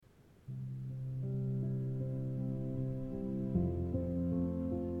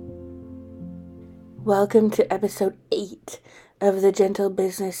Welcome to episode 8 of the Gentle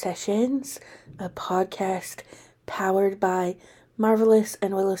Business Sessions, a podcast powered by Marvelous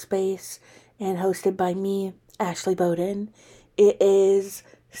and Willow Space and hosted by me, Ashley Bowden. It is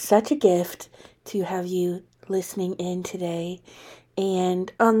such a gift to have you listening in today.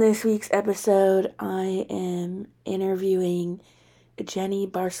 And on this week's episode, I am interviewing Jeni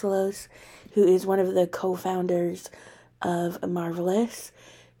Barcelos, who is one of the co-founders of Marvelous.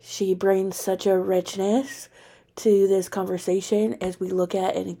 She brings such a richness to this conversation as we look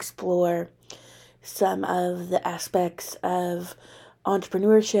at and explore some of the aspects of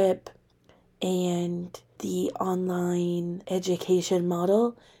entrepreneurship and the online education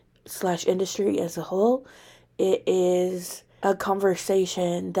model / industry as a whole. It is a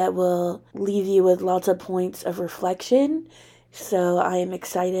conversation that will leave you with lots of points of reflection. So I am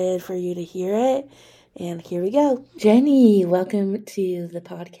excited for you to hear it. And here we go. Jeni, welcome to the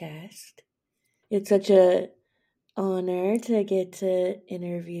podcast. It's such a honor to get to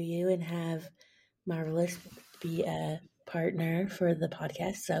interview you and have Marvelous be a partner for the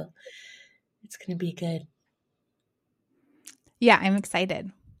podcast. So it's going to be good. Yeah, I'm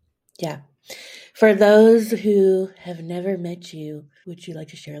excited. Yeah. For those who have never met you, would you like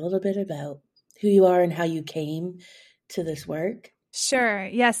to share a little bit about who you are and how you came to this work? Sure.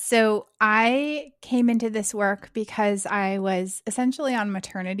 Yes. So I came into this work because I was essentially on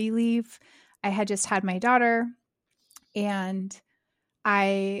maternity leave. I had just had my daughter and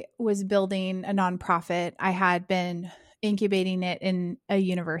I was building a nonprofit. I had been incubating it in a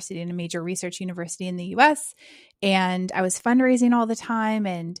university, in a major research university in the US. And I was fundraising all the time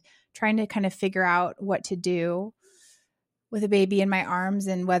and trying to kind of figure out what to do with a baby in my arms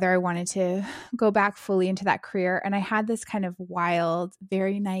and whether I wanted to go back fully into that career. And I had this kind of wild,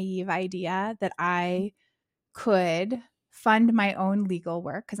 very naive idea that I could fund my own legal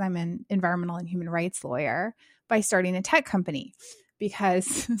work because I'm an environmental and human rights lawyer by starting a tech company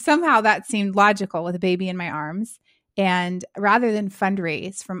because somehow that seemed logical with a baby in my arms. And rather than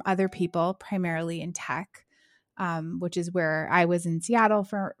fundraise from other people, primarily in tech, which is where I was in Seattle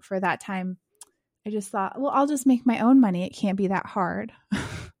for that time, I just thought, well, I'll just make my own money. It can't be that hard.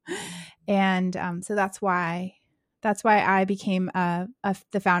 And so that's why I became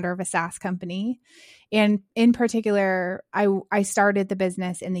the founder of a SaaS company. And in particular, I started the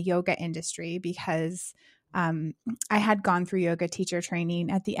business in the yoga industry because I had gone through yoga teacher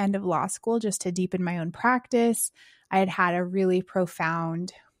training at the end of law school just to deepen my own practice. I had had a really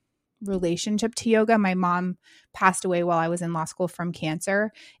profound relationship to yoga. My mom passed away while I was in law school from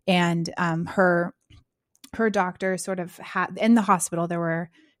cancer, and her doctor sort of had in the hospital there were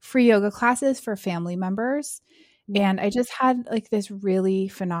free yoga classes for family members, and I just had like this really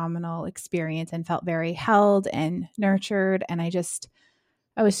phenomenal experience and felt very held and nurtured. And I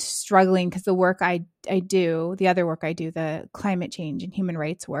was struggling because the work I do, the other work I do, the climate change and human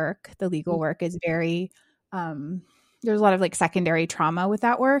rights work, the legal work is very there's a lot of like secondary trauma with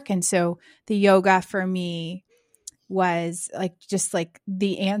that work. And so the yoga for me was like just like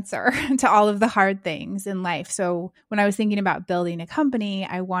the answer to all of the hard things in life. So when I was thinking about building a company,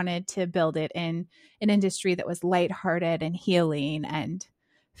 I wanted to build it in an industry that was lighthearted and healing and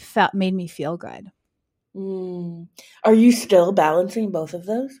made me feel good. Are you still balancing both of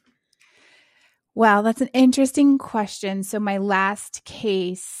those? Well, that's an interesting question. So my last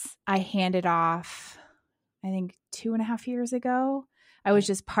case I handed off, I think 2.5 years ago. I was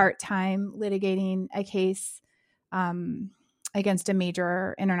just part-time litigating a case against a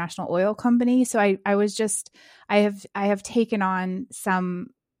major international oil company. So I have taken on some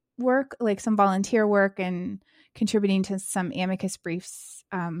work, like some volunteer work and contributing to some amicus briefs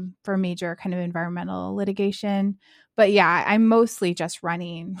for major kind of environmental litigation. But yeah, I'm mostly just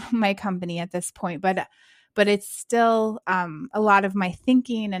running my company at this point, but it's still a lot of my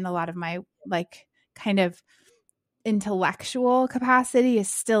thinking and a lot of my like kind of intellectual capacity is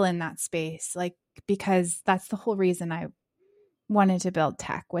still in that space, like because that's the whole reason I wanted to build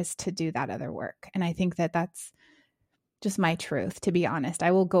tech, was to do that other work. And I think that that's just my truth, to be honest.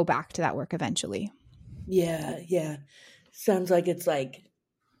 I will go back to that work eventually. Yeah. Sounds like it's like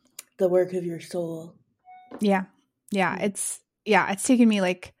the work of your soul. Yeah. It's taken me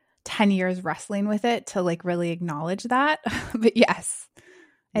like 10 years wrestling with it to like really acknowledge that. But yes,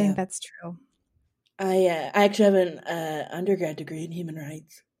 I think that's true. I actually have an undergrad degree in human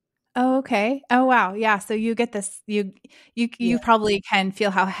rights. Oh, okay. Oh, wow. Yeah. So you get this. You probably can feel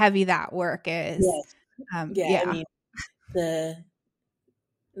how heavy that work is. I mean,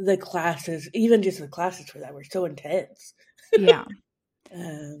 the classes, even just the classes for that, were so intense. Yeah.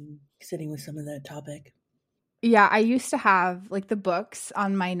 Sitting with some of that topic. Yeah, I used to have like the books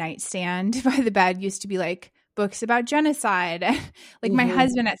on my nightstand by the bed used to be like books about genocide. Like my Mm-hmm.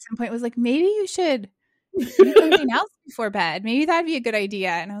 husband at some point was like, maybe you should read something else before bed. Maybe that'd be a good idea.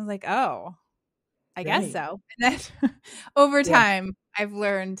 And I was like, oh, I guess Right. so. And then over Yeah. time, I've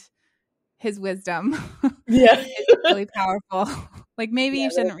learned his wisdom Yeah. is really powerful. Like maybe Yeah.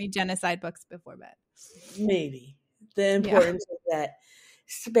 you shouldn't read genocide books before bed. Maybe the Yeah. importance of that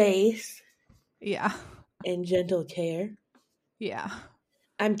space Yeah. and gentle care. Yeah.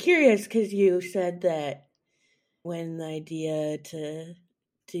 I'm curious because you said that when the idea to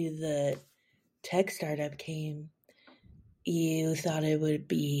do the tech startup came, you thought it would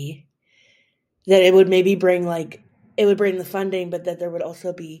be that it would maybe bring like it would bring the funding, but that there would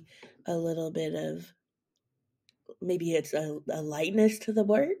also be a little bit of maybe it's a lightness to the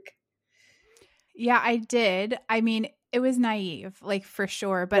work. Yeah, I did. I mean, it was naive, like for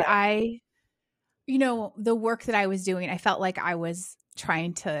sure. But Right. the work that I was doing, I felt like I was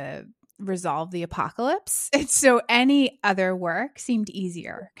trying to resolve the apocalypse. And so any other work seemed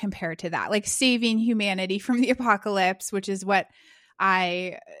easier compared to that, like saving humanity from the apocalypse, which is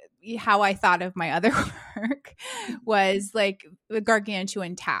how I thought of my other work was like a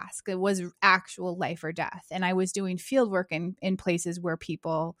gargantuan task. It was actual life or death. And I was doing field work in places where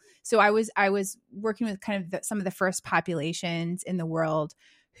so I was working with kind of some of the first populations in the world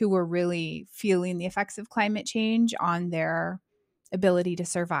who were really feeling the effects of climate change on their ability to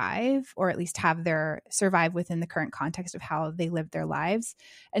survive, or at least have their survive within the current context of how they lived their lives.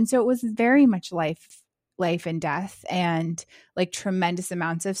 And so it was very much life and death, and like tremendous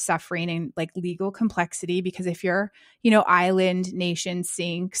amounts of suffering and like legal complexity, because if your island nation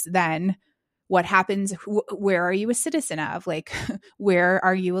sinks, then what happens? Where are you a citizen of? Like, where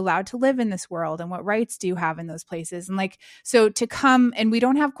are you allowed to live in this world? And what rights do you have in those places? And like, so to come, and we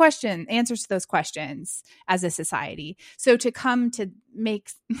don't have answers to those questions as a society. So to come to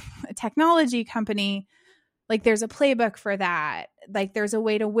make a technology company, like there's a playbook for that. Like there's a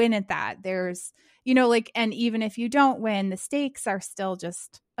way to win at that. There's, like, and even if you don't win, the stakes are still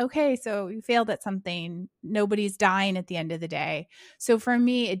just, okay, so you failed at something. Nobody's dying at the end of the day. So for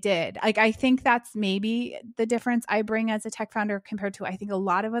me, it did. Like, I think that's maybe the difference I bring as a tech founder compared to, I think, a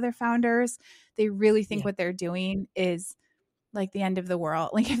lot of other founders. They really think Yeah. what they're doing is like the end of the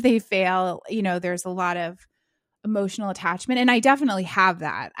world. Like if they fail, there's a lot of emotional attachment. And I definitely have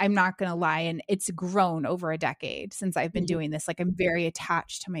that. I'm not going to lie. And it's grown over a decade since I've been Mhm. doing this. Like I'm very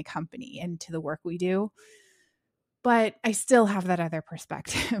attached to my company and to the work we do. But I still have that other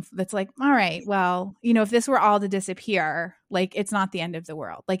perspective that's like, all right, well, if this were all to disappear, like it's not the end of the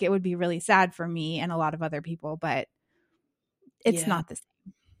world. Like it would be really sad for me and a lot of other people, but it's Yeah. not the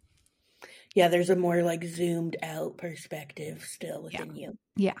same. Yeah, there's a more like zoomed out perspective still Yeah. within you.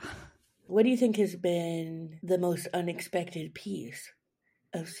 Yeah. What do you think has been the most unexpected piece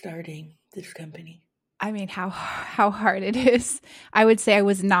of starting this company? I mean, how hard it is. I would say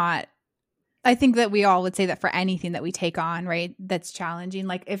I think that we all would say that for anything that we take on, right, that's challenging.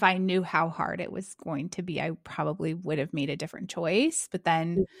 Like if I knew how hard it was going to be, I probably would have made a different choice. But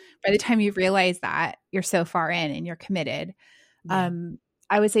then by the time you realize that you're so far in and you're committed, Yeah.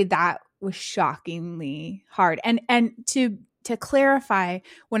 I would say that was shockingly hard. And to clarify,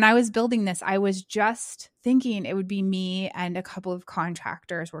 when I was building this, I was just thinking it would be me and a couple of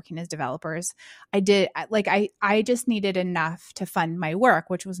contractors working as developers. I just needed enough to fund my work,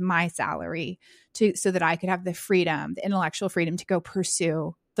 which was my salary, so that I could have the freedom, the intellectual freedom to go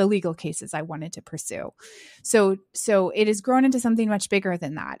pursue the legal cases I wanted to pursue. So it has grown into something much bigger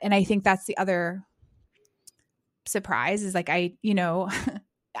than that. And I think that's the other surprise is like,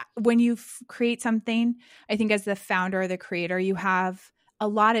 when you create something, I think as the founder or the creator, you have a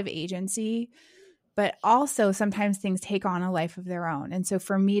lot of agency, but also sometimes things take on a life of their own. And so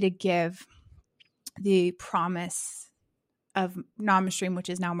for me to give the promise of NamaStream, which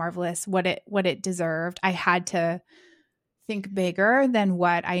is now Marvelous, what it deserved, I had to think bigger than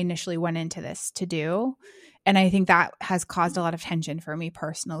what I initially went into this to do. And I think that has caused a lot of tension for me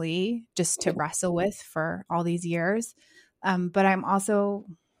personally, just to wrestle with for all these years. But I'm also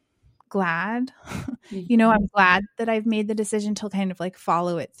glad, I'm glad that I've made the decision to kind of like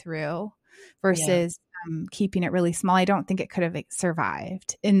follow it through Yeah. versus keeping it really small. I don't think it could have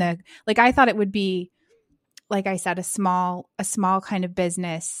survived I thought it would be, like I said, a small kind of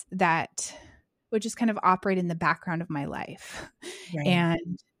business that would just kind of operate in the background of my life. Right.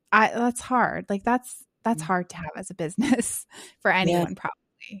 And that's hard. Like that's hard to have as a business for Yeah. anyone,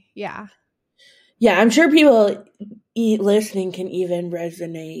 probably. Yeah. Yeah, I'm sure people listening can even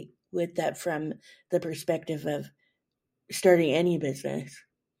resonate with that from the perspective of starting any business.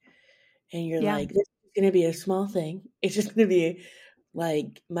 And you're Yeah. like, this is going to be a small thing. It's just going to be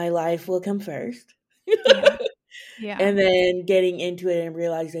like my life will come first. Yeah. Yeah. And then getting into it and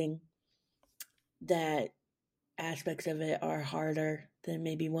realizing that aspects of it are harder than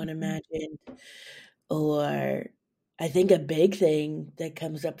maybe one Mhm. imagined. Or I think a big thing that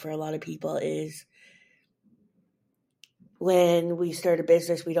comes up for a lot of people is when we start a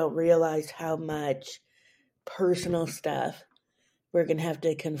business, we don't realize how much personal stuff we're going to have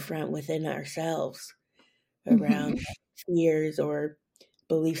to confront within ourselves around Mhm. fears or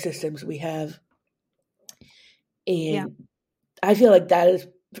belief systems we have. Yeah. And I feel like that is,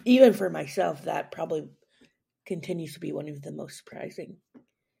 even for myself, that probably continues to be one of the most surprising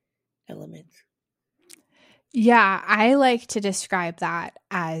elements. Yeah, I like to describe that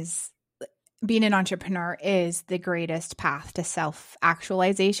as being an entrepreneur is the greatest path to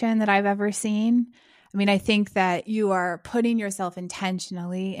self-actualization that I've ever seen. I mean, I think that you are putting yourself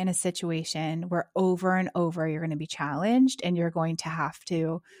intentionally in a situation where over and over you're going to be challenged and you're going to have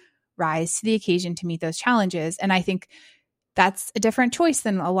to rise to the occasion to meet those challenges. And I think that's a different choice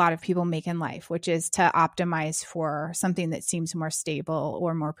than a lot of people make in life, which is to optimize for something that seems more stable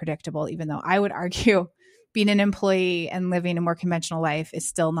or more predictable, even though I would argue being an employee and living a more conventional life is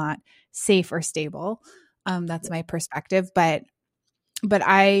still not safe or stable. That's my perspective. But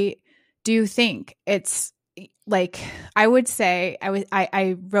I do think it's like I would say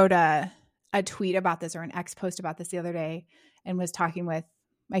I wrote a tweet about this or an X post about this the other day and was talking with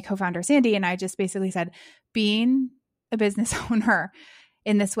my co-founder Sandy, and I just basically said being a business owner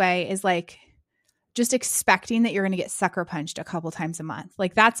in this way is like just expecting that you're going to get sucker punched a couple times a month.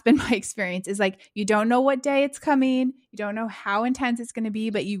 Like that's been my experience is like, you don't know what day it's coming. You don't know how intense it's going to be,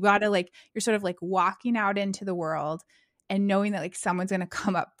 but you got to like, you're sort of like walking out into the world and knowing that like someone's going to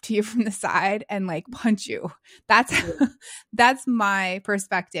come up to you from the side and like punch you. That's, Yeah. that's my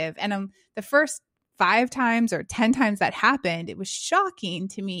perspective. And the first 5 times or 10 times that happened, it was shocking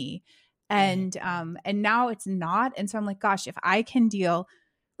to me. Right. And now it's not. And so I'm like, gosh, if I can deal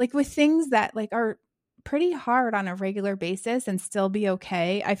like with things that like are pretty hard on a regular basis and still be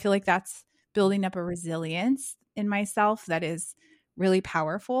okay. I feel like that's building up a resilience in myself that is really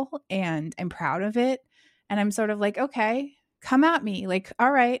powerful and I'm proud of it. And I'm sort of like, okay, come at me. Like,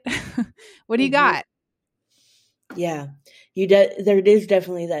 all right, what do you Mhm. got? Yeah. There is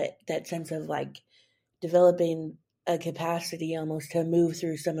definitely that sense of like developing a capacity almost to move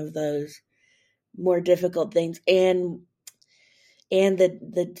through some of those more difficult things and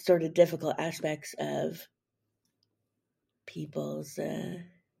the sort of difficult aspects of people's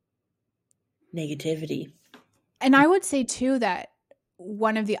negativity. And I would say too that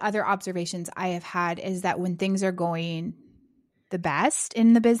one of the other observations I have had is that when things are going the best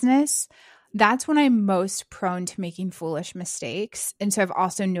in the business, that's when I'm most prone to making foolish mistakes. And so I've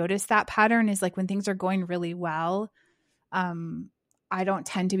also noticed that pattern is like when things are going really well, um, I don't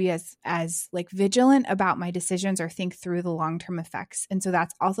tend to be as like vigilant about my decisions or think through the long-term effects. And so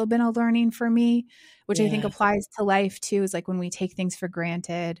that's also been a learning for me, which I think Yeah. applies to life too, is like when we take things for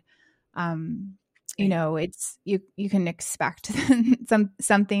granted, um, Right. it's you can expect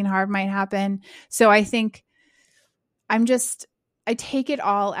something hard might happen. So I think I take it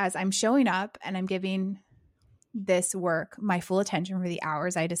all as I'm showing up and I'm giving this work my full attention for the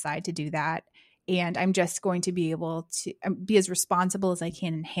hours I decide to do that. And I'm just going to be able to be as responsible as I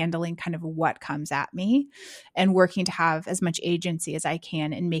can in handling kind of what comes at me and working to have as much agency as I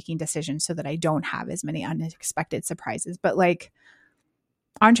can in making decisions so that I don't have as many unexpected surprises. But like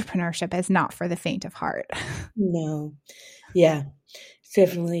entrepreneurship is not for the faint of heart. No. Yeah. It's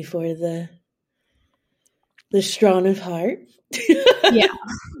definitely for the strong of heart. Yeah.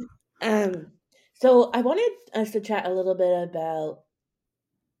 um so I wanted us to chat a little bit about,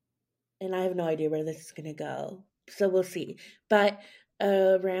 and I have no idea where this is going to go. So we'll see. But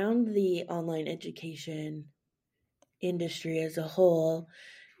around the online education industry as a whole,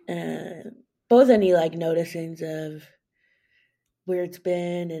 uh, both any like noticings of where it's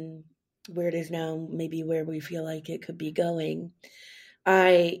been and where it is now, maybe where we feel like it could be going.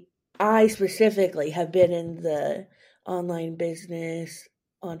 I I specifically have been in the online business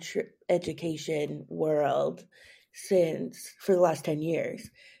education world since for the last 10 years.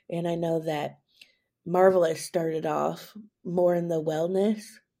 And I know that Marvelous started off more in the wellness.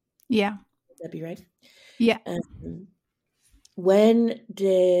 Yeah. Would that be right? Yeah. Um, when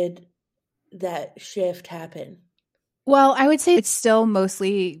did that shift happen? Well, I would say it's still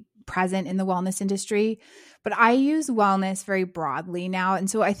mostly present in the wellness industry, but I use wellness very broadly now. And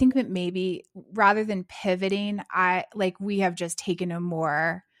so I think that maybe rather than pivoting, I like we have just taken a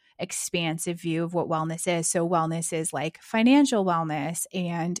more expansive view of what wellness is. So wellness is like financial wellness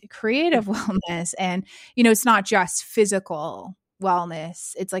and creative wellness. And, it's not just physical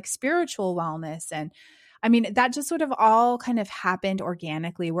wellness, it's like spiritual wellness. And I mean, that just sort of all kind of happened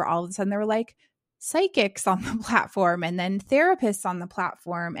organically, where all of a sudden there were like psychics on the platform, and then therapists on the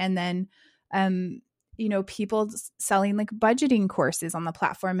platform, and then, people selling like budgeting courses on the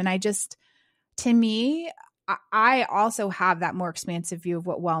platform. And to me, I also have that more expansive view of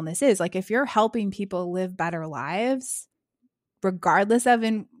what wellness is. Like, if you're helping people live better lives, regardless of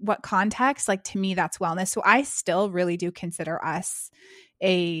in what context, like, to me, that's wellness. So I still really do consider us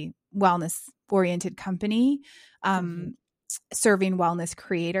a wellness oriented company, serving wellness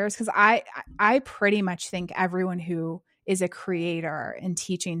creators. Cause I pretty much think everyone who is a creator and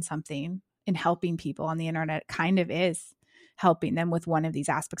teaching something and helping people on the internet kind of is helping them with one of these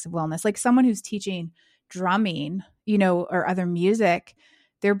aspects of wellness. Like someone who's teaching drumming, or other music,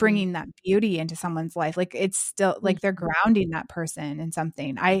 they're bringing that beauty into someone's life. Like, it's still like they're grounding that person in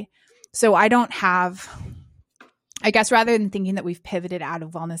something. So I don't have, I guess, rather than thinking that we've pivoted out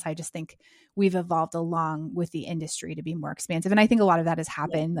of wellness, I just think we've evolved along with the industry to be more expansive. And I think a lot of that has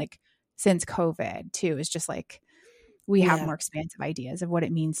happened like since COVID too. Is just like we have more expansive ideas of what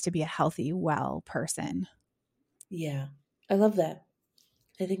it means to be a healthy, well person. Yeah. I love that.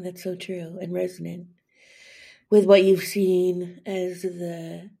 I think that's so true and resonant with what you've seen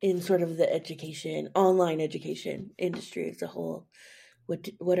in sort of the education, online education industry as a whole.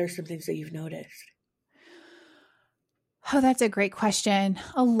 What are some things that you've noticed? Oh, that's a great question.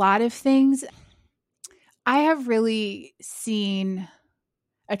 A lot of things. I have really seen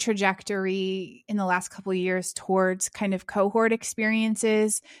a trajectory in the last couple of years towards kind of cohort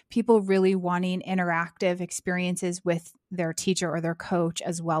experiences, people really wanting interactive experiences with their teacher or their coach,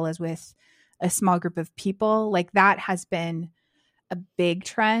 as well as with a small group of people. Like, that has been a big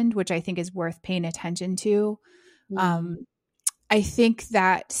trend, which I think is worth paying attention to. I think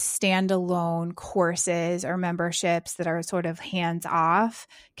that standalone courses or memberships that are sort of hands off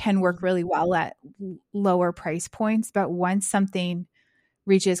can work really well at lower price points. But once something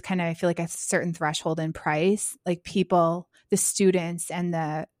reaches kind of, I feel like, a certain threshold in price, like people, the students and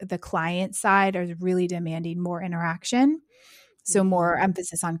the client side are really demanding more interaction. So more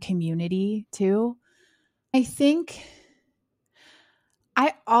emphasis on community too. I think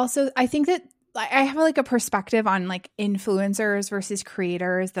that I have like a perspective on like influencers versus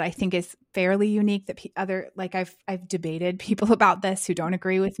creators that I think is fairly unique, that I've debated people about this who don't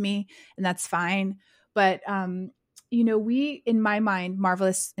agree with me, and that's fine. But, we, in my mind,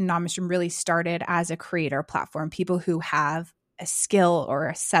 Marvelous and Non-Mainstream really started as a creator platform, people who have a skill or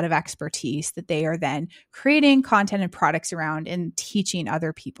a set of expertise that they are then creating content and products around and teaching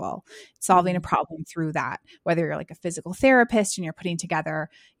other people, solving a problem through that, whether you're like a physical therapist and you're putting together,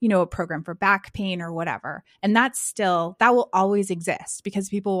 a program for back pain or whatever. And that will always exist because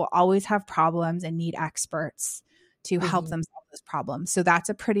people will always have problems and need experts to help them solve those problems. So that's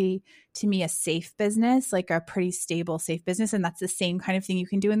to me, a safe business, like a pretty stable, safe business. And that's the same kind of thing you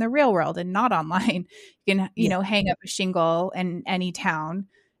can do in the real world and not online. You can, hang up a shingle in any town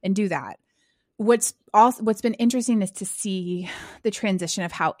and do that. What's been interesting is to see the transition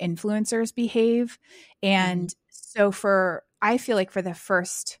of how influencers behave. And so I feel like for the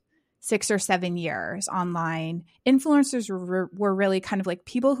first 6 or 7 years online, influencers were really kind of like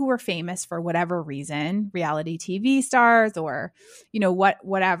people who were famous for whatever reason, reality TV stars or,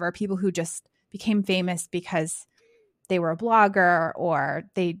 whatever, people who just became famous because they were a blogger or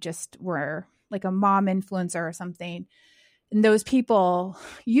they just were like a mom influencer or something. And those people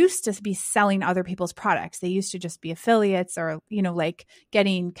used to be selling other people's products. They used to just be affiliates or, like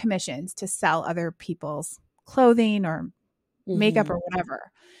getting commissions to sell other people's clothing or makeup or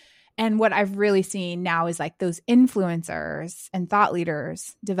whatever. And what I've really seen now is like those influencers and thought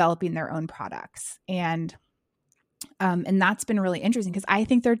leaders developing their own products. And that's been really interesting because I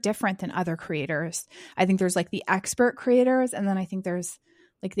think they're different than other creators. I think there's like the expert creators, and then I think there's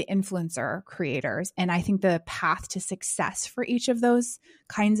like the influencer creators. And I think the path to success for each of those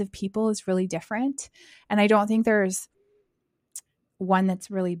kinds of people is really different. And I don't think there's one that's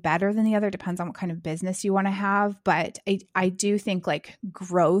really better than the other. Depends on what kind of business you want to have. But I do think like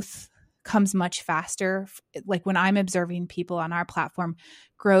growth comes much faster. Like when I'm observing people on our platform,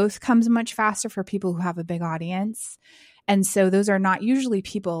 growth comes much faster for people who have a big audience. And so those are not usually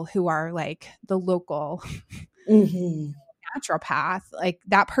people who are like the local naturopath. Like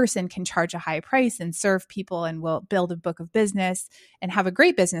that person can charge a high price and serve people and will build a book of business and have a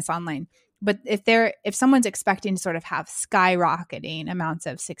great business online. But if someone's expecting to sort of have skyrocketing amounts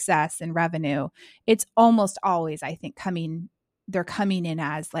of success and revenue, it's almost always, I think, coming they're coming in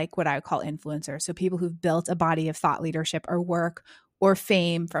as like what I would call influencers. So people who've built a body of thought leadership or work or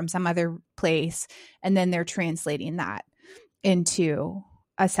fame from some other place, and then they're translating that into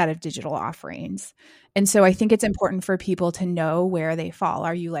a set of digital offerings. And so I think it's important for people to know where they fall.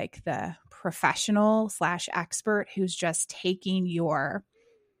 Are you like the professional / expert who's just taking your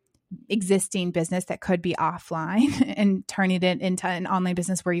existing business that could be offline and turning it into an online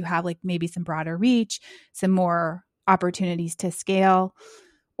business where you have like maybe some broader reach, some more opportunities to scale?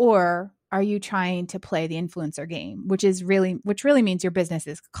 Or are you trying to play the influencer game, which really means your business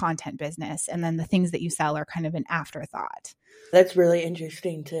is content business, and then the things that you sell are kind of an afterthought? That's really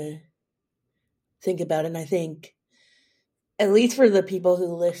interesting to think about. And I think, at least for the people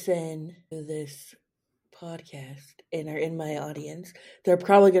who listen to this podcast and are in my audience, they're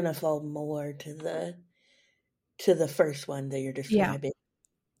probably going to fall more to the first one that you're describing.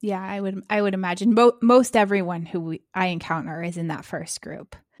 Yeah, I would imagine most everyone who I encounter is in that first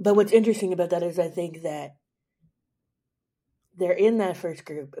group. But what's interesting about that is I think that they're in that first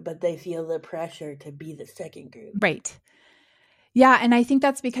group, but they feel the pressure to be the second group. Right. Yeah, and I think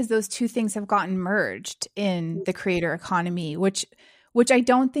that's because those two things have gotten merged in the creator economy, which I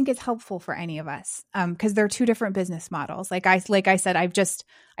don't think is helpful for any of us, because they're two different business models. Like I said,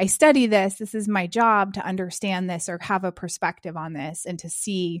 I study this. This is my job to understand this or have a perspective on this and to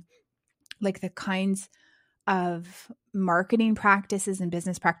see like the kinds of marketing practices and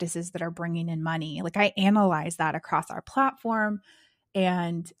business practices that are bringing in money. Like I analyze that across our platform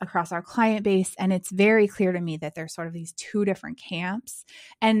and across our client base. And it's very clear to me that there's sort of these two different camps.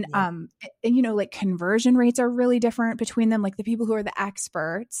 And, like conversion rates are really different between them. Like the people who are the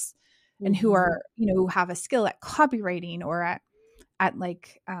experts and who are, who have a skill at copywriting or at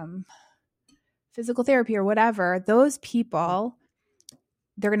like physical therapy or whatever, those people,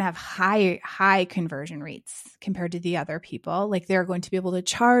 they're going to have high conversion rates compared to the other people. Like they're going to be able to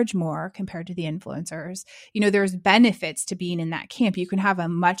charge more compared to the influencers. There's benefits to being in that camp. You can have a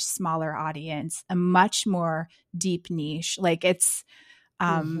much smaller audience, a much more deep niche. Like it's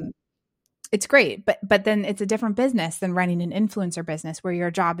great, but then it's a different business than running an influencer business where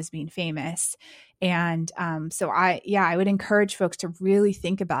your job is being famous. And so I would encourage folks to really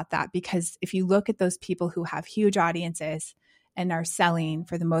think about that, because if you look at those people who have huge audiences and are selling,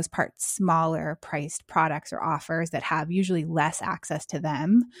 for the most part, smaller priced products or offers that have usually less access to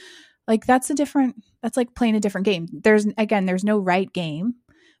them, like that's like playing a different game. There's no right game,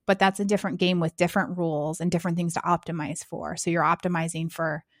 but that's a different game with different rules and different things to optimize for. So you're optimizing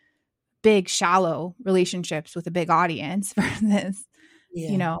for big, shallow relationships with a big audience versus,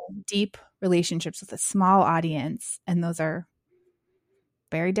 deep relationships with a small audience. And those are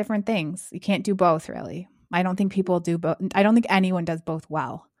very different things. You can't do both, really. I don't think people do both. I don't think anyone does both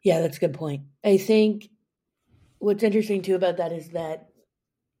well. Yeah, that's a good point. I think what's interesting too about that is that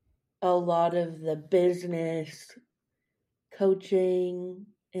a lot of the business coaching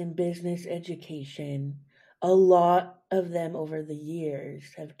and business education, a lot of them over the years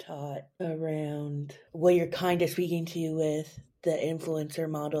have taught around what you're kind of speaking to with the influencer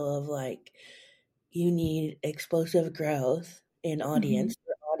model of like, you need explosive growth in audience,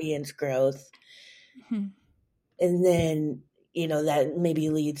 or audience growth. And then, that maybe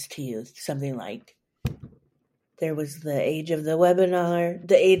leads to something like, there was the age of the webinar,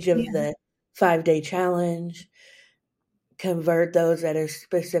 the age of the 5-day challenge, convert those at a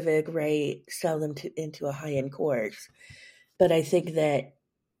specific rate, sell them into a high-end course. But I think that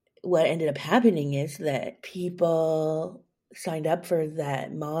what ended up happening is that people signed up for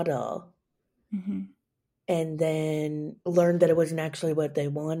that model and then learned that it wasn't actually what they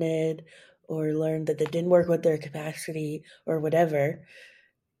wanted, or learned that it didn't work with their capacity or whatever,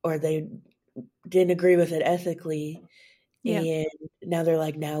 or they didn't agree with it ethically. Yeah. And now they're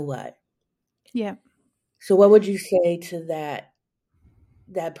like, now what? Yeah. So what would you say to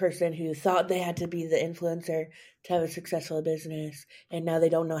that person who thought they had to be the influencer to have a successful business, and now they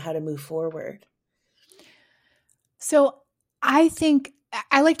don't know how to move forward? So I think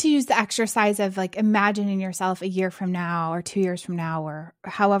I like to use the exercise of like imagining yourself a year from now or 2 years from now or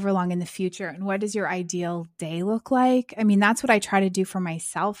however long in the future, and what does your ideal day look like? I mean, that's what I try to do for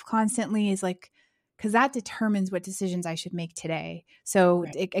myself constantly, is like, because that determines what decisions I should make today. So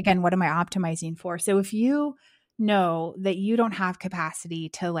again, what am I optimizing for? So if you know that you don't have capacity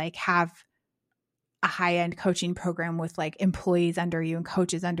to like have a high-end coaching program with like employees under you and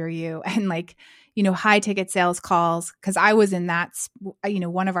coaches under you and like, high ticket sales calls, because I was in that,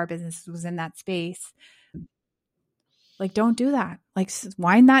 one of our businesses was in that space. Like, don't do that. Like,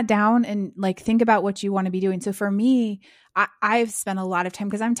 wind that down and like think about what you want to be doing. So for me, I've spent a lot of time,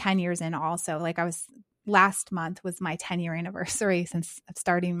 because I'm 10 years in also. Like I was last month was my 10-year anniversary since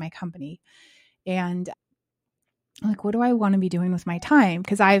starting my company. And I'm like, what do I want to be doing with my time?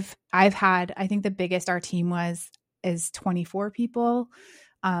 Because I've had, I think the biggest our team is 24 people.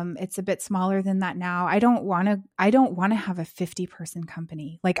 It's a bit smaller than that now. I don't want to have a 50-person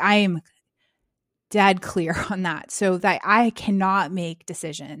company. Like, I am dead clear on that, so that I cannot make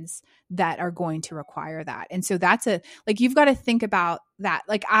decisions that are going to require that. And so that's you've got to think about that.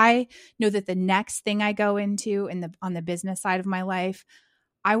 Like, I know that the next thing I go into on the business side of my life,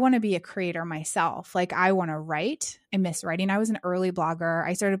 I want to be a creator myself. Like, I want to write. I miss writing. I was an early blogger.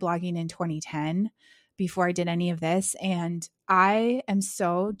 I started blogging in 2010 before I did any of this. And I am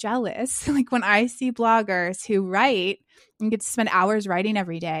so jealous. Like, when I see bloggers who write and get to spend hours writing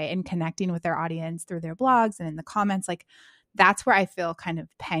every day and connecting with their audience through their blogs and in the comments, like, that's where I feel kind of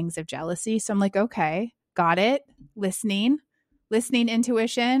pangs of jealousy. So I'm like, okay, got it. Listening,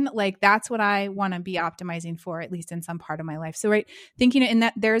 intuition, like, that's what I want to be optimizing for, at least in some part of my life. So, right, thinking in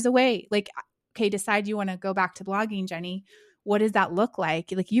that there's a way, like, okay, decide you want to go back to blogging, Jeni. What does that look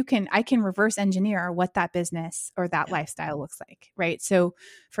like? Like, I can reverse engineer what that business or that lifestyle looks like, right? So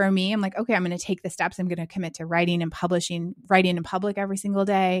for me, I'm like, okay, I'm going to take the steps. I'm going to commit to writing and publishing, writing in public every single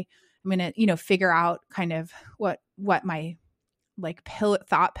day. I'm going to, figure out kind of what my like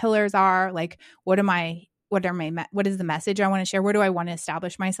thought pillars are. Like, what is the message I want to share? Where do I want to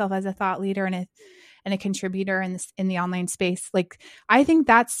establish myself as a thought leader and a contributor in the online space? Like, I think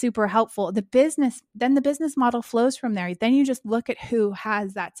that's super helpful. The business model flows from there. Then you just look at who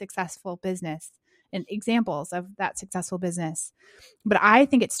has that successful business and examples of that successful business. But I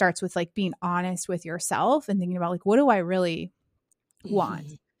think it starts with like being honest with yourself and thinking about, like, what do I really want?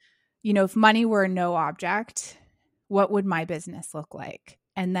 If money were no object, what would my business look like?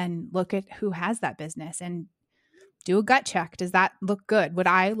 And then look at who has that business and do a gut check. Does that look good? Would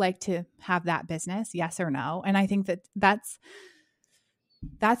I like to have that business? Yes or no? And I think that's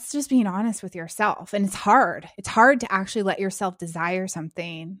just being honest with yourself. And it's hard. It's hard to actually let yourself desire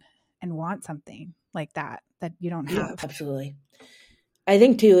something and want something like that you don't have. Yeah, absolutely. I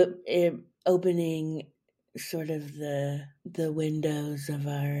think too, opening sort of the windows of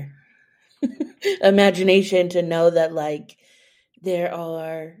our imagination to know that, like, there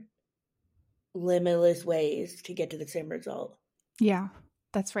are limitless ways to get to the same result. Yeah,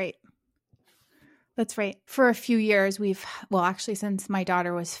 that's right. That's right. For a few years, actually since my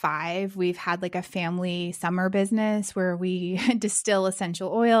daughter was 5, we've had like a family summer business where we distill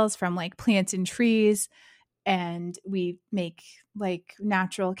essential oils from like plants and trees, and we make like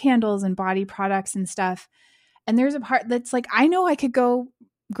natural candles and body products and stuff. And there's a part that's like, I know I could go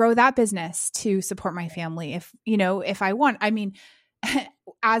grow that business to support my family if I want. I mean,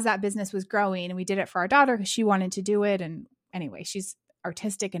 as that business was growing, and we did it for our daughter because she wanted to do it. And anyway, she's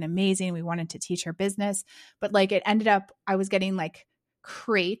artistic and amazing. We wanted to teach her business, but like, it ended up, I was getting like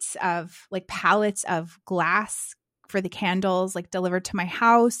crates of like pallets of glass for the candles, like delivered to my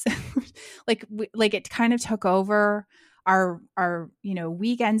house. like it kind of took over our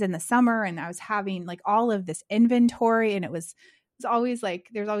weekends in the summer. And I was having like all of this inventory, and it was always like,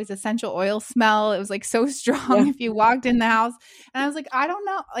 there's always essential oil smell. It was like so strong if you walked in the house. And I was like, I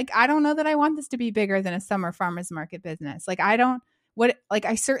don't know that I want this to be bigger than a summer farmer's market business. Like, I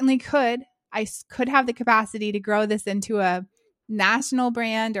certainly could have the capacity to grow this into a national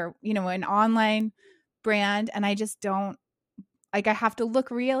brand or, an online brand. And I just don't, like, I have to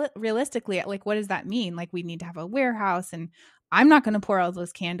look realistically at like, what does that mean? Like, we need to have a warehouse, and I'm not going to pour all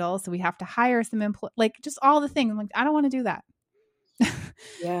those candles. So we have to hire some like just all the things. I'm like, I don't want to do that.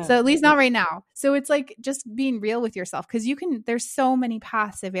 Yeah. So at least not right now. So it's like just being real with yourself, because there's so many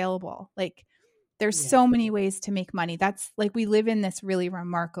paths available. Like, there's so many ways to make money. That's like, we live in this really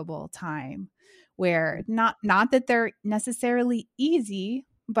remarkable time where not that they're necessarily easy,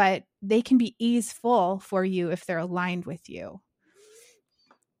 but they can be easeful for you if they're aligned with you.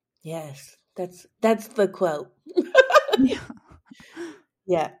 Yes. That's the quote. Yeah.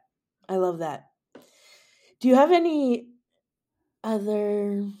 Yeah. I love that. Do you have any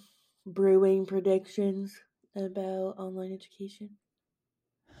other brewing predictions about online education?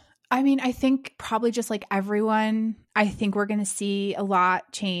 I mean, I think probably just like everyone, I think we're going to see a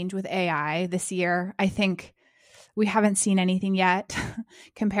lot change with AI this year. I think we haven't seen anything yet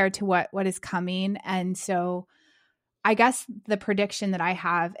compared to what is coming. And so I guess the prediction that I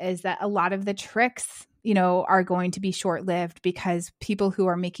have is that a lot of the tricks, are going to be short-lived, because people who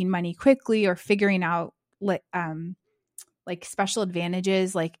are making money quickly or figuring out like special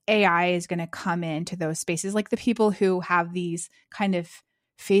advantages, like AI is going to come into those spaces. Like the people who have these kind of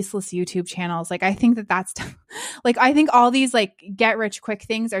faceless YouTube channels. Like, I think that that's like, I think all these like get rich quick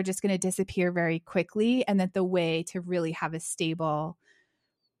things are just going to disappear very quickly. And that the way to really have a stable,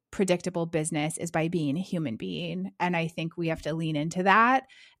 predictable business is by being a human being. And I think we have to lean into that.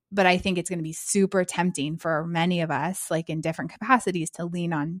 But I think it's going to be super tempting for many of us, like in different capacities, to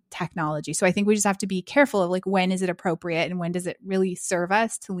lean on technology. So I think we just have to be careful of like, when is it appropriate and when does it really serve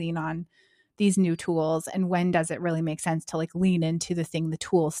us to lean on these new tools, and when does it really make sense to like lean into the thing the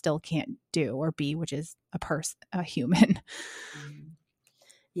tool still can't do or be, which is a human.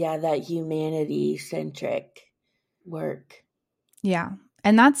 Yeah, that humanity centric work. Yeah.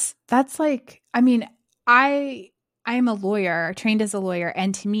 And that's like, I mean, I'm a lawyer, trained as a lawyer,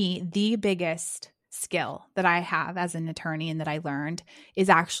 and to me, the biggest skill that I have as an attorney and that I learned is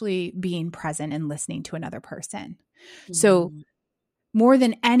actually being present and listening to another person. So more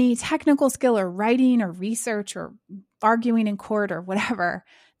than any technical skill or writing or research or arguing in court or whatever,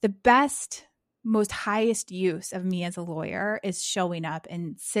 the best, most highest use of me as a lawyer is showing up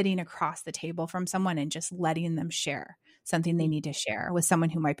and sitting across the table from someone and just letting them share something they need to share with someone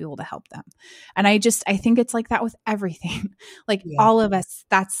who might be able to help them. And I think it's like that with everything. Like all of us,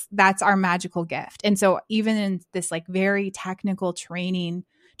 that's our magical gift. And so even in this like very technical trained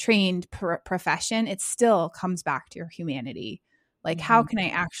profession, it still comes back to your humanity. Like, how can I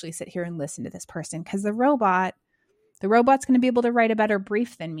actually sit here and listen to this person? Because the robot's going to be able to write a better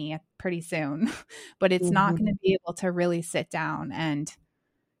brief than me pretty soon, but it's not going to be able to really sit down and,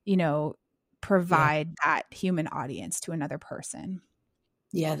 provide that human audience to another person.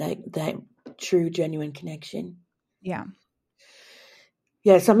 Yeah, that true, genuine connection. Yeah.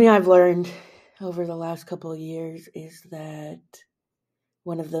 Yeah, something I've learned over the last couple of years is that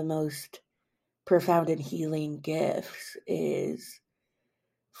one of the most profound and healing gifts is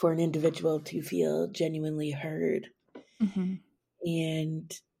for an individual to feel genuinely heard.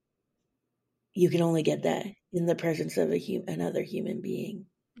 And you can only get that in the presence of another human being.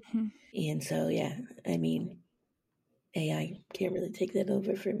 And so, yeah, I mean, AI can't really take that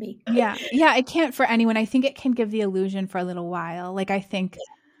over for me. Yeah. Yeah. It can't for anyone. I think it can give the illusion for a little while. Like, I think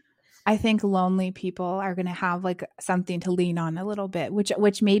lonely people are going to have like something to lean on a little bit,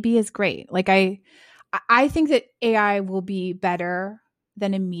 which maybe is great. Like, I think that AI will be better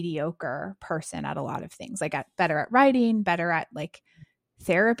than a mediocre person at a lot of things, like better at writing, better at like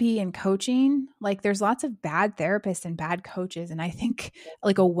therapy and coaching. Like, there's lots of bad therapists and bad coaches. And I think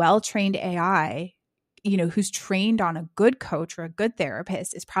like a well-trained AI, who's trained on a good coach or a good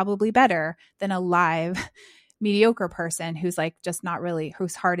therapist is probably better than a live mediocre person who's like just not really,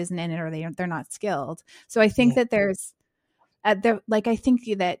 whose heart isn't in it, or they're not skilled. So I think that there's I think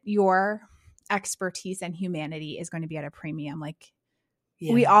that your expertise and humanity is going to be at a premium. Like,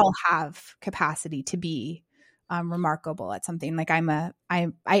 we all have capacity to be remarkable at something. Like, I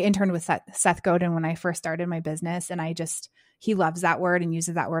interned with Seth Godin when I first started my business, and he loves that word and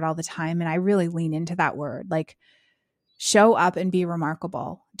uses that word all the time. And I really lean into that word, like, show up and be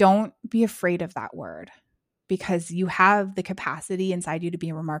remarkable. Don't be afraid of that word, because you have the capacity inside you to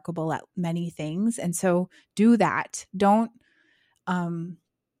be remarkable at many things. And so do that. Don't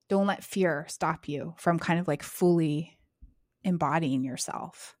let fear stop you from kind of like fully embodying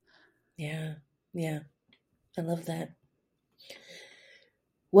yourself. Yeah. Yeah. I love that.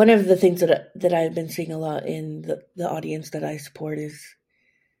 One of the things that I've been seeing a lot in the audience that I support is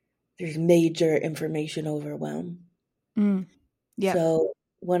there's major information overwhelm. Yeah. So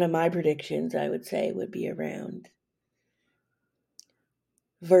one of my predictions, I would say, would be around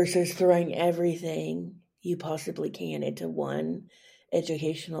versus throwing everything you possibly can into one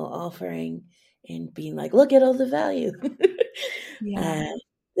educational offering and being like, look at all the value.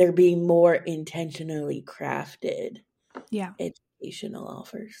 They're being more intentionally crafted educational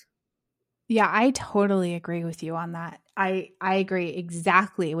offers. Yeah, I totally agree with you on that. I agree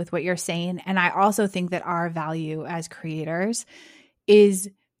exactly with what you're saying. And I also think that our value as creators is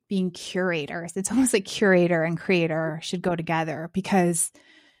being curators. It's almost like curator and creator should go together, because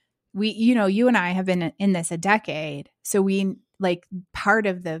you and I have been in this a decade. So we like, part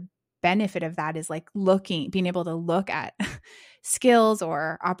of the benefit of that is like being able to look at skills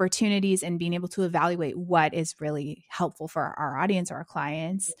or opportunities and being able to evaluate what is really helpful for our audience or our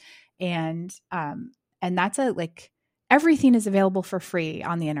clients. And that's everything is available for free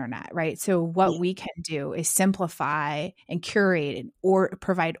on the internet, right? So what we can do is simplify and curate or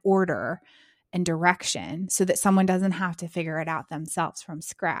provide order and direction so that someone doesn't have to figure it out themselves from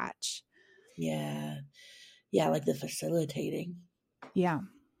scratch. Yeah. Yeah, like the facilitating. Yeah.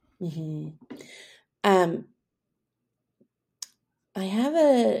 I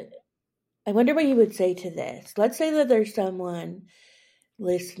wonder what you would say to this. Let's say that there's someone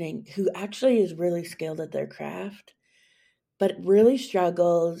listening who actually is really skilled at their craft, but really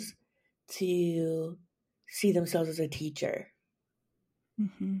struggles to see themselves as a teacher,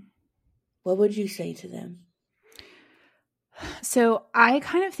 Mm-hmm. what would you say to them? So I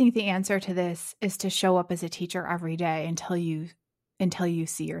kind of think the answer to this is to show up as a teacher every day until you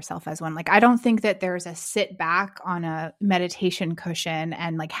see yourself as one. Like, I don't think that there's a sit back on a meditation cushion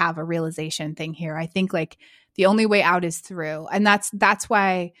and like have a realization thing here. I think like the only way out is through. And that's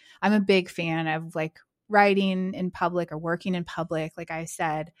why I'm a big fan of like writing in public or working in public. Like I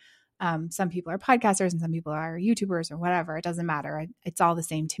said, some people are podcasters and some people are YouTubers or whatever. It doesn't matter. It's all the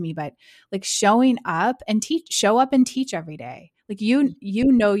same to me. But like showing up and show up and teach every day. Like you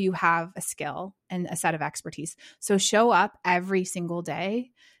know you have a skill and a set of expertise. So show up every single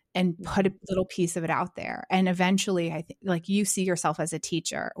day and put a little piece of it out there. And eventually I think like you see yourself as a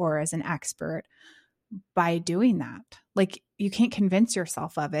teacher or as an expert by doing that. Like you can't convince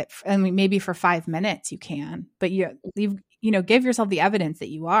yourself of it. I mean, maybe for 5 minutes you can, but you give yourself the evidence that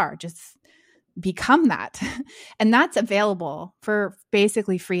you are. Just become that. And that's available for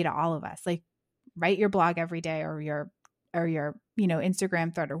basically free to all of us. Like write your blog every day or your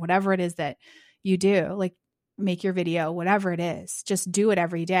Instagram thread or whatever it is that you do. Like make your video, whatever it is. Just do it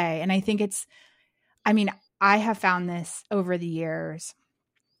every day. And I think I have found this over the years.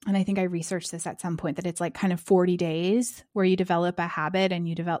 And I think I researched this at some point that it's like kind of 40 days where you develop a habit and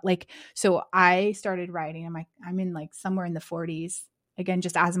you develop so I started writing. I'm in like somewhere in the 40s, again,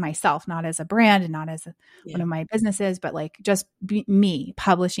 just as myself, not as a brand and not as one of my businesses, but like just me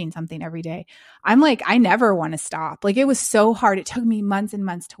publishing something every day. I'm like, I never want to stop. Like it was so hard. It took me months and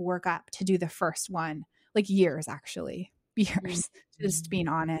months to work up to do the first one, like years, just being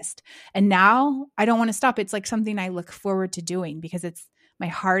honest. And now I don't want to stop. It's like something I look forward to doing because my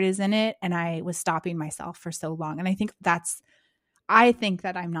heart is in it and I was stopping myself for so long. And I think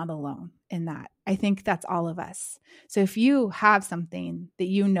that I'm not alone in that. I think that's all of us. So if you have something that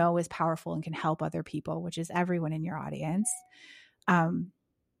you know is powerful and can help other people, which is everyone in your audience,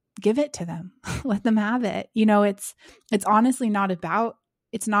 give it to them. Let them have it. It's honestly not about,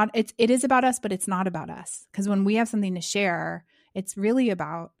 it is about us, but it's not about us. Because when we have something to share, it's really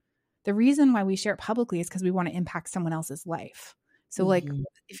about the reason why we share it publicly is because we want to impact someone else's life. So like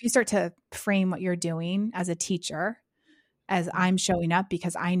if you start to frame what you're doing as a teacher, as I'm showing up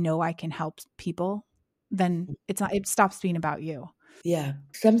because I know I can help people, then it stops being about you. Yeah.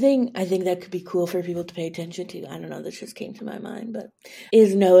 Something I think that could be cool for people to pay attention to, I don't know, this just came to my mind, but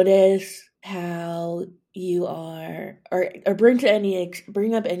is notice how you are or bring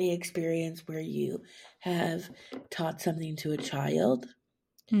up any experience where you have taught something to a child.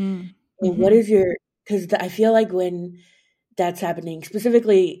 Mm-hmm. What is because I feel like when that's happening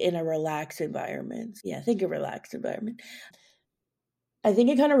specifically in a relaxed environment. Yeah, think a relaxed environment. I think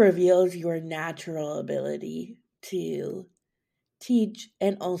it kind of reveals your natural ability to teach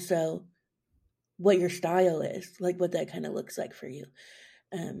and also what your style is, like what that kind of looks like for you.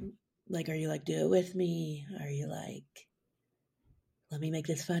 Like, are you like, do it with me? Are you like, let me make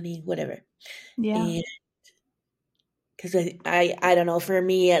this funny? Whatever. Yeah. Because I don't know, for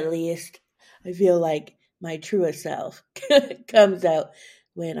me at least, I feel like my truest self comes out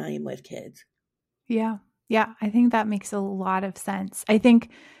when I am with kids. Yeah. Yeah. I think that makes a lot of sense. I think,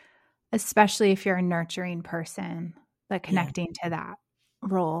 especially if you're a nurturing person, that connecting to that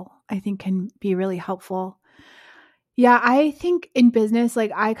role, I think can be really helpful. Yeah. I think in business,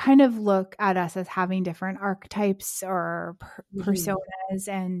 like I kind of look at us as having different archetypes or personas.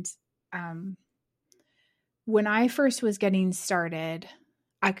 And when I first was getting started,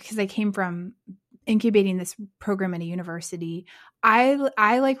 because I came from incubating this program at a university, I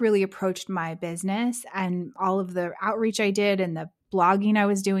like really approached my business and all of the outreach I did and the blogging I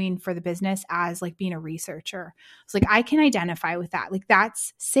was doing for the business as like being a researcher. It's like, I can identify with that. Like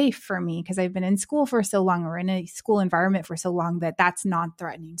that's safe for me because I've been in school for so long or in a school environment for so long that that's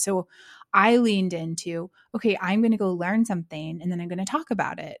non-threatening. So I leaned into, okay, I'm going to go learn something and then I'm going to talk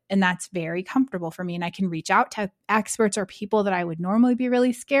about it. And that's very comfortable for me. And I can reach out to experts or people that I would normally be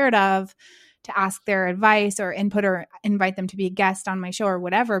really scared of to ask their advice or input or invite them to be a guest on my show or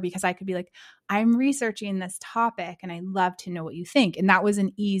whatever, because I could be like, I'm researching this topic and I'd love to know what you think. And that was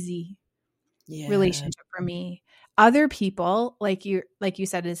an easy relationship for me. Other people, like you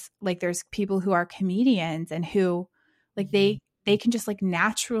said, is like, there's people who are comedians and who like, they can just like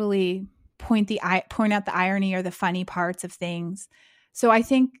naturally point out the irony or the funny parts of things. So I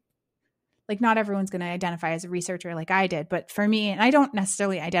think like not everyone's going to identify as a researcher like I did, but for me, and I don't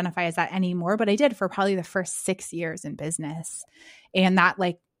necessarily identify as that anymore, but I did for probably the first 6 years in business. And that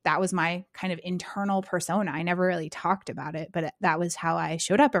like that was my kind of internal persona. I never really talked about it, but that was how I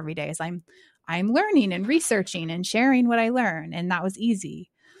showed up every day, is I'm learning and researching and sharing what I learn. And that was easy.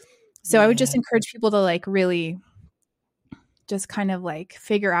 So I would just encourage people to like really just kind of like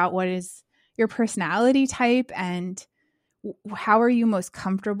figure out what is your personality type and how are you most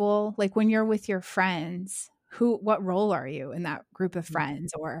comfortable? Like when you're with your friends, what role are you in that group of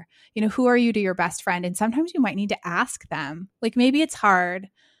friends? Or, who are you to your best friend? And sometimes you might need to ask them, like maybe it's hard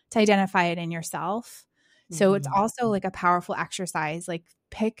to identify it in yourself. So it's also like a powerful exercise, like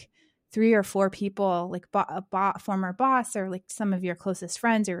pick 3 or 4 people, like a former boss or like some of your closest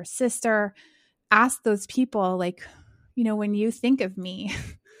friends or your sister. Ask those people, like, when you think of me,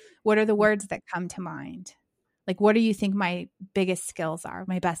 what are the words that come to mind? Like, what do you think my biggest skills are,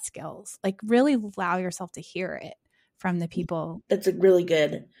 my best skills? Like, really allow yourself to hear it from the people. That's a really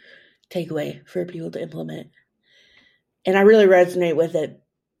good takeaway for people to implement. And I really resonate with it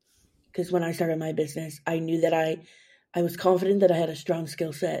because when I started my business, I knew that I was confident that I had a strong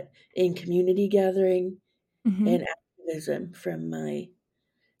skill set in community gathering and activism from my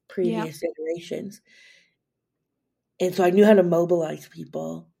previous iterations. And so I knew how to mobilize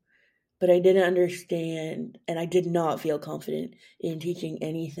people, but I didn't understand, and I did not feel confident in teaching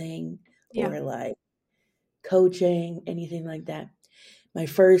anything or like coaching, anything like that. My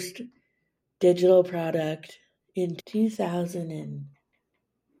first digital product in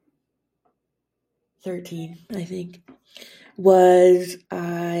 2013, I think, was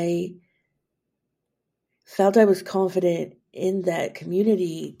I felt I was confident in that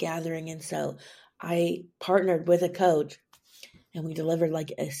community gathering. And so I partnered with a coach and we delivered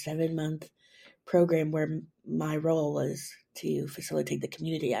like a 7-month program where my role was to facilitate the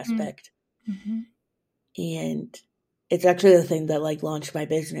community aspect. And it's actually the thing that like launched my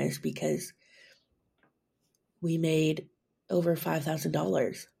business because we made over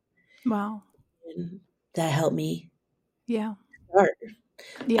 $5,000. Wow. And that helped me start.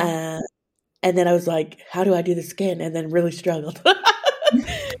 Yeah. And then I was like, how do I do this again? And then really struggled. But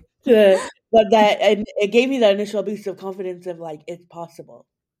and it gave me that initial boost of confidence of like, it's possible.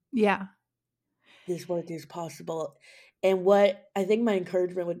 Yeah. This work is possible. And what I think my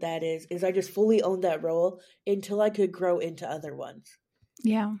encouragement with that is I just fully owned that role until I could grow into other ones.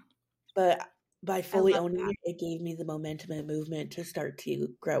 Yeah. But by fully owning it, it gave me the momentum and movement to start to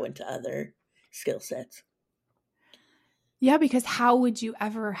grow into other skill sets. Yeah, because how would you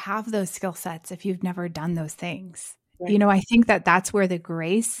ever have those skill sets if you've never done those things? Right. I think that's where the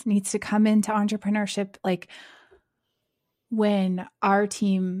grace needs to come into entrepreneurship. Like when our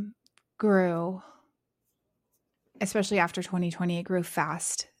team grew, especially after 2020, it grew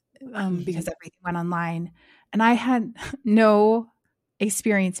fast because everything went online. And I had no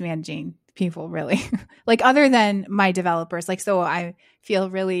experience managing people really, like other than my developers. Like, so I feel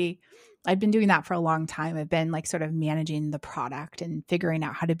really, I've been doing that for a long time. I've been like sort of managing the product and figuring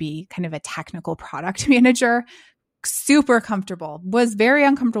out how to be kind of a technical product manager. Super comfortable, was very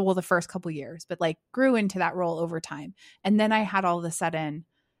uncomfortable the first couple of years, but like grew into that role over time. And then I had all of a sudden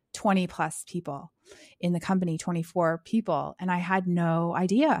 20 plus people in the company, 24 people. And I had no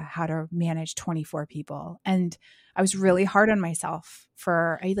idea how to manage 24 people. And I was really hard on myself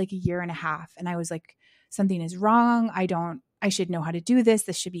for like a year and a half. And I was like, something is wrong. I should know how to do this.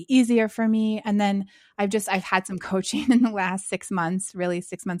 This should be easier for me. And then I've had some coaching in the last 6 months, really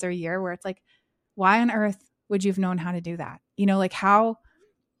 6 months or a year, where it's like, why on earth would you have known how to do that? Like how,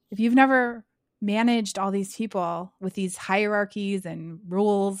 if you've never managed all these people with these hierarchies and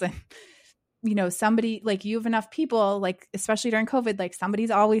rules and, somebody like you have enough people, like, especially during COVID, like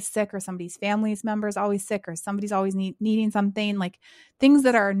somebody's always sick or somebody's family's member's always sick or somebody's always needing something, like things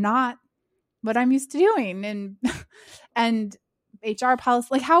that are not what I'm used to doing. And HR policy,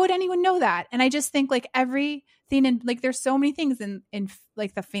 like how would anyone know that? And I just think like everything, and like there's so many things in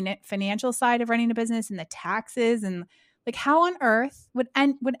like the financial side of running a business and the taxes, and like how on earth would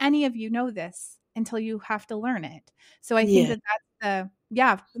any of you know this until you have to learn it? So I think that's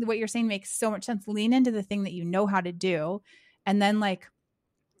what you're saying makes so much sense. Lean into the thing that you know how to do, and then like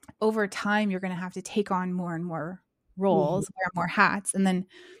over time you're going to have to take on more and more roles, wear more hats, and then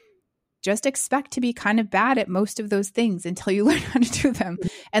just expect to be kind of bad at most of those things until you learn how to do them.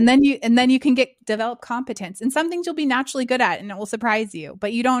 And then you can develop competence. And some things you'll be naturally good at and it will surprise you,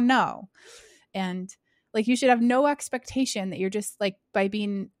 but you don't know. And like you should have no expectation that you're just like, by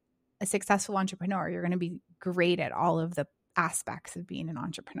being a successful entrepreneur, you're going to be great at all of the aspects of being an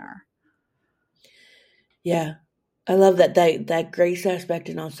entrepreneur. Yeah. I love that grace aspect,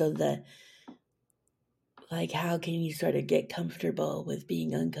 and also the like, how can you sort of get comfortable with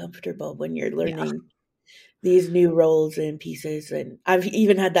being uncomfortable when you're learning these new roles and pieces. And I've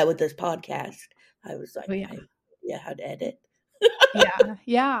even had that with this podcast. I was like, Oh, yeah. how to edit. Yeah.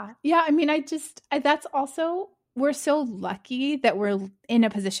 Yeah. Yeah. I mean, that's also, we're so lucky that we're in a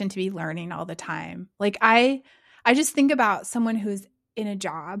position to be learning all the time. Like, I just think about someone who's in a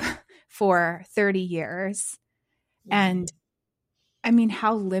job for 30 years. And I mean,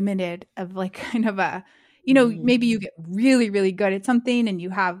 how limited of like kind of a, maybe you get really, really good at something and you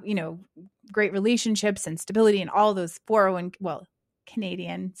have, great relationships and stability and all those 401, well,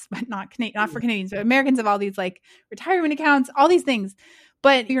 Canadians, but not for Canadians, but Americans have all these like retirement accounts, all these things,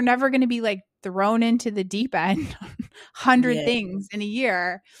 but you're never going to be like thrown into the deep end, 100 Yeah. things in a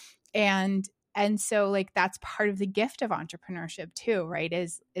year. And so like that's part of the gift of entrepreneurship too, right?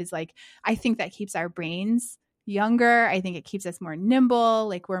 Is like, I think that keeps our brains younger. I think it keeps us more nimble,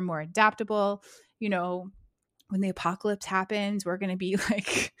 like we're more adaptable. When the apocalypse happens, we're going to be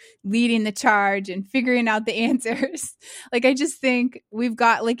like leading the charge and figuring out the answers. Like, I just think we've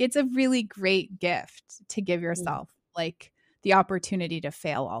got like, it's a really great gift to give yourself like the opportunity to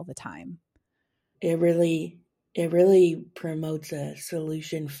fail all the time. It really promotes a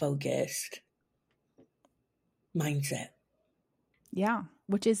solution focused mindset. Yeah,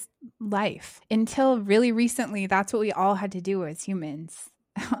 which is life. Until really recently, that's what we all had to do as humans.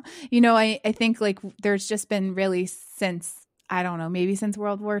 I think like there's just been really since, I don't know, maybe since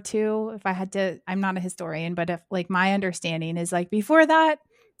World War II, if I had to, I'm not a historian, but if like my understanding is like before that,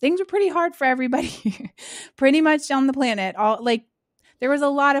 things were pretty hard for everybody, pretty much on the planet. All like there was a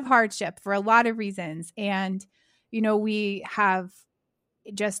lot of hardship for a lot of reasons. And, we have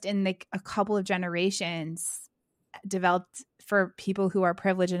just in like a couple of generations developed for people who are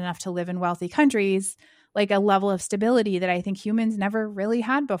privileged enough to live in wealthy countries, like a level of stability that I think humans never really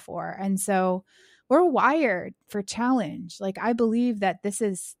had before. And so we're wired for challenge. Like I believe that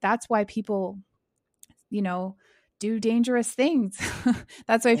that's why people, do dangerous things.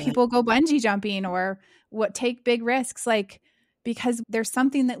 That's why people go bungee jumping or take big risks, like because there's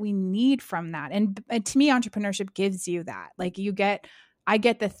something that we need from that. And to me, entrepreneurship gives you that. Like I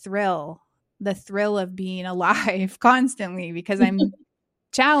get the thrill of being alive constantly because I'm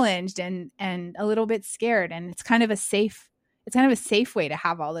challenged and a little bit scared, and it's kind of a safe way to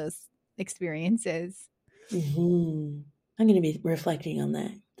have all those experiences. I'm going to be reflecting on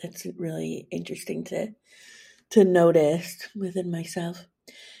that. That's really interesting to notice within myself.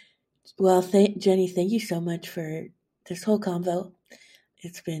 Well, Jeni, thank you so much for this whole convo.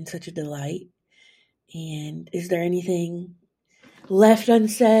 It's been such a delight. And is there anything left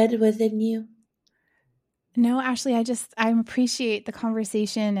unsaid within you? No, Ashley, I appreciate the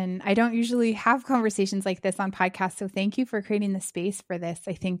conversation, and I don't usually have conversations like this on podcasts. So thank you for creating the space for this.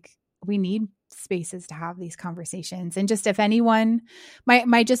 I think we need spaces to have these conversations. And just if anyone,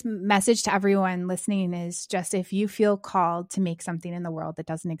 my just message to everyone listening is just if you feel called to make something in the world that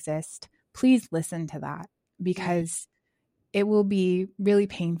doesn't exist, please listen to that, because it will be really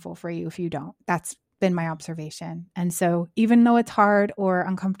painful for you if you don't. That's been my observation. And so even though it's hard or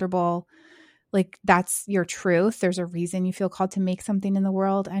uncomfortable, like that's your truth. There's a reason you feel called to make something in the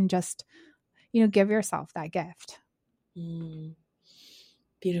world, and just, give yourself that gift.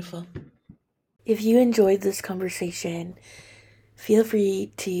 Beautiful. If you enjoyed this conversation, feel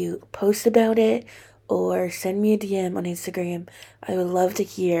free to post about it or send me a DM on Instagram. I would love to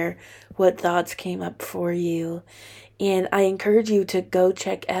hear what thoughts came up for you. And I encourage you to go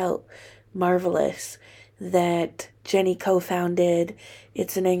check out Marvelous that Jeni co-founded.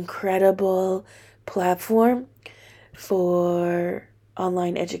 It's an incredible platform for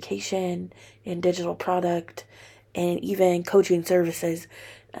online education and digital product and even coaching services.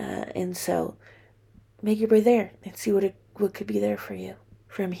 And so make your way there and see what could be there for you.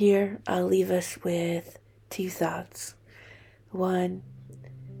 From here, I'll leave us with 2 thoughts. 1,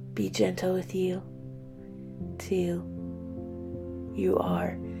 be gentle with you. 2, you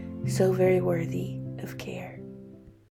are so very worthy of care.